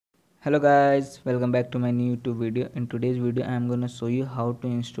Hello guys, welcome back to my new YouTube video. In today's video I am gonna show you how to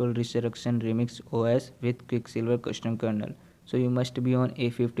install Resurrection Remix OS with QuickSilver custom kernel. So you must be on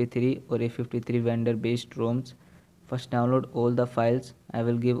A53 or A53 vendor based ROMs. First download all the files. I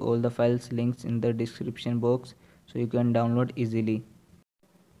will give all the files links in the description box so you can download easily.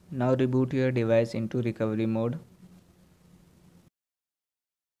 Now reboot your device into recovery mode.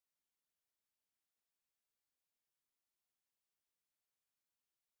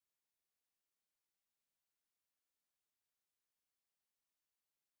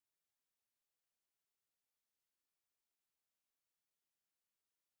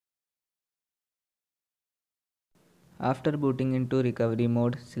 After booting into recovery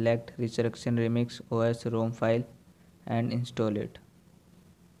mode, select Resurrection Remix OS ROM file and install it.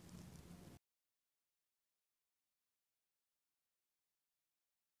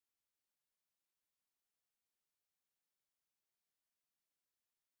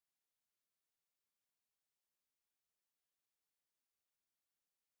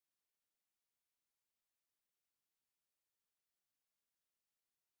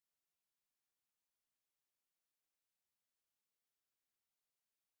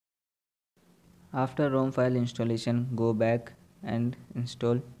 After ROM file installation, go back and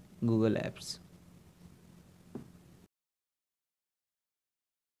install Google Apps.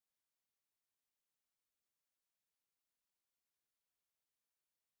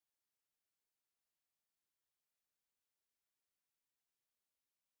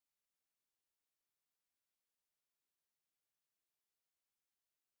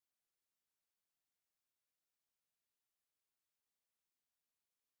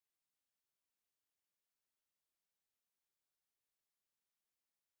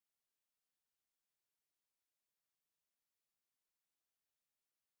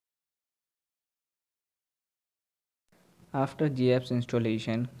 After GApps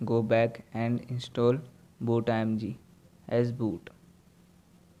installation, go back and install bootIMG as boot.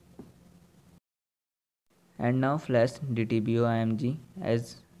 And now flash DTBO IMG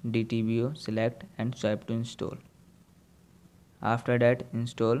as DTBO, select and swipe to install. After that,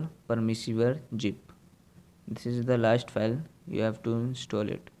 install permissive zip. This is the last file, you have to install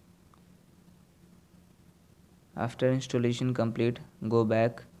it. After installation complete, go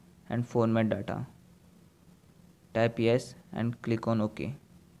back and format data. Type yes and click on OK.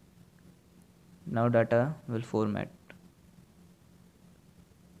 Now data will format.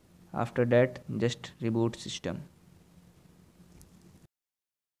 After that, just reboot system.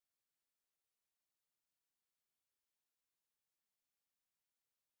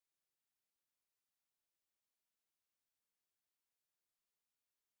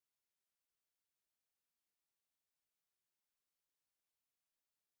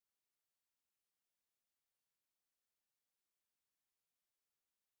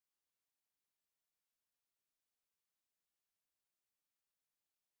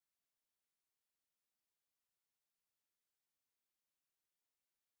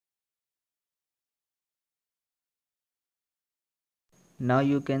 Now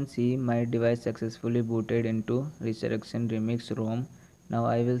you can see my device successfully booted into Resurrection Remix ROM. Now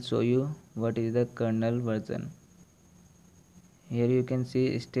I will show you what is the kernel version. Here you can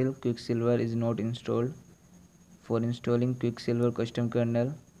see still QuickSilver is not installed. For installing QuickSilver custom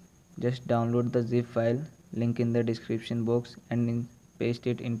kernel, just download the zip file, link in the description box, and paste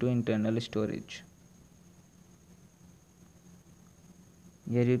it into internal storage.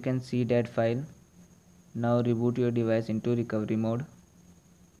 Here you can see that file. Now reboot your device into recovery mode.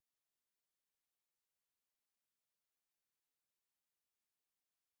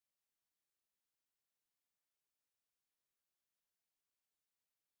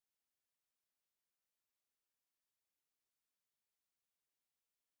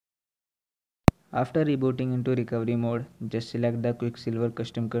 After rebooting into recovery mode, just select the QuickSilver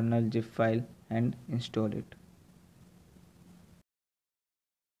custom kernel zip file and install it.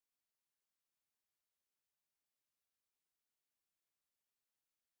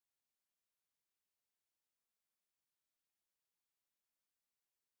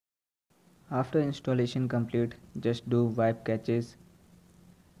 After installation complete, just do wipe caches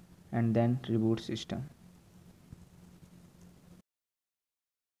and then reboot system.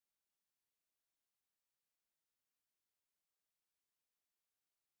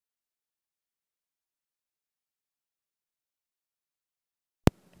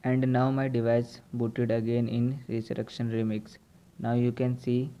 And now my device booted again in Resurrection Remix. Now you can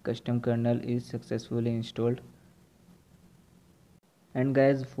see custom kernel is successfully installed. And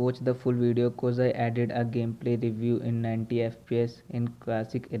guys, watch the full video cause I added a gameplay review in 90 FPS in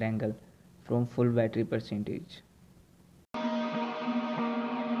classic Erangel from full battery percentage.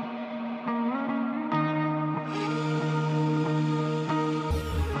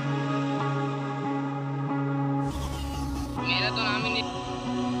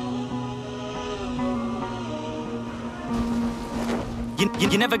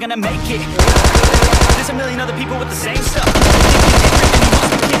 You're never gonna make it. There's a million other people with the same stuff.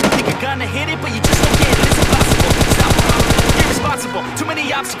 You think you're gonna hit it, but you just don't get it. It's impossible. Stop. You're irresponsible. Too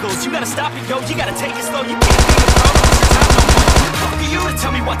many obstacles. You gotta stop and go. You gotta take it slow. You can't be a pro. It's your time no more. Who are you to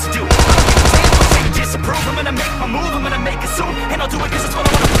tell me what to do? I don't give a damn. Don't say you disapprove. I'm gonna make my move. I'm gonna make it soon. And I'll do it cause it's what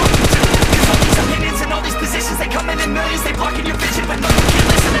I wanna fucking do. Cause all these opinions and all these positions, they come in millions. They blocking your vision. But no, you can't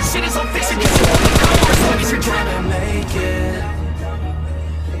listen. That shit is all fiction. Cause you wanna go or as long as you're trying to make it.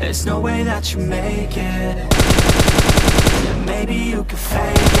 There's no way that you make it. Yeah, maybe you could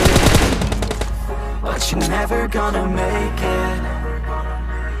fake it, but you're never gonna make it.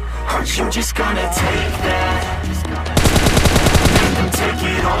 Aren't you just gonna take that? Make them take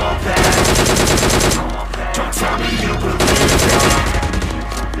it all back. Don't tell me you believe that.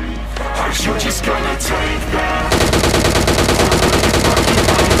 Aren't you just gonna take that?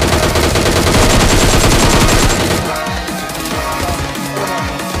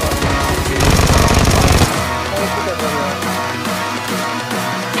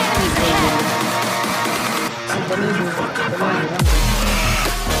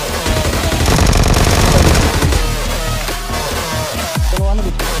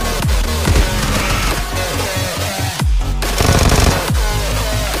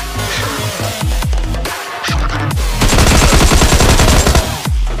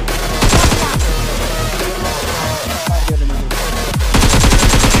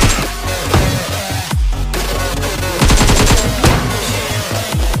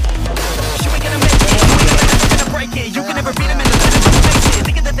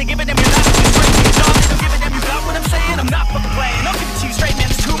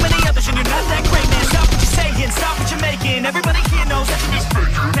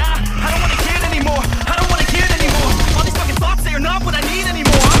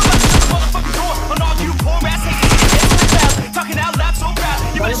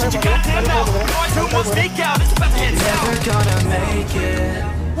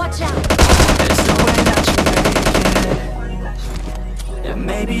 Watch out! There's no way that you make it. Yeah,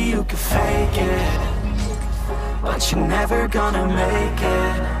 maybe you could fake it, but you're never gonna make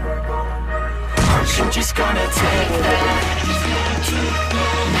it. Aren't you just gonna take that?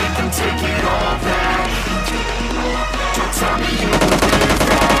 Make them take it all back. Don't tell me you believe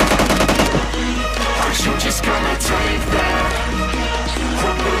that. Aren't you just gonna take that?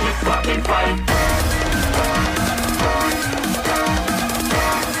 Or will you fucking fight back?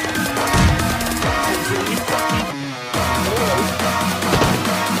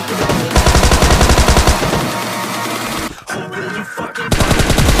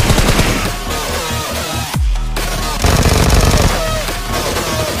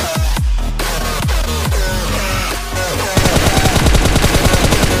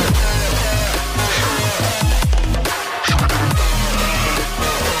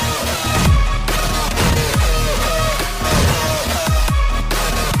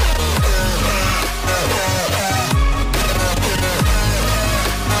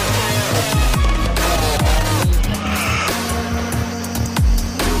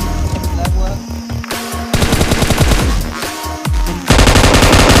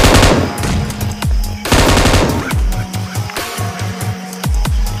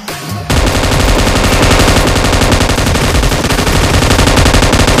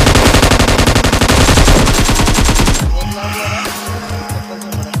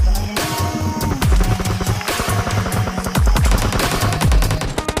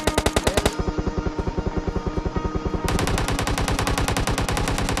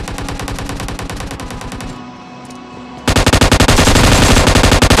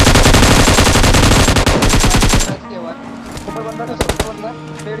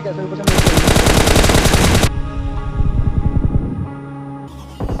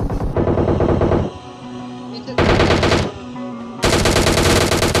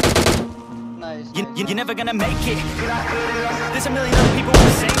 You're never gonna make it. There's a million other people with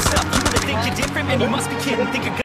the same stuff. You really think you're different, man, you must be kidding. Think you're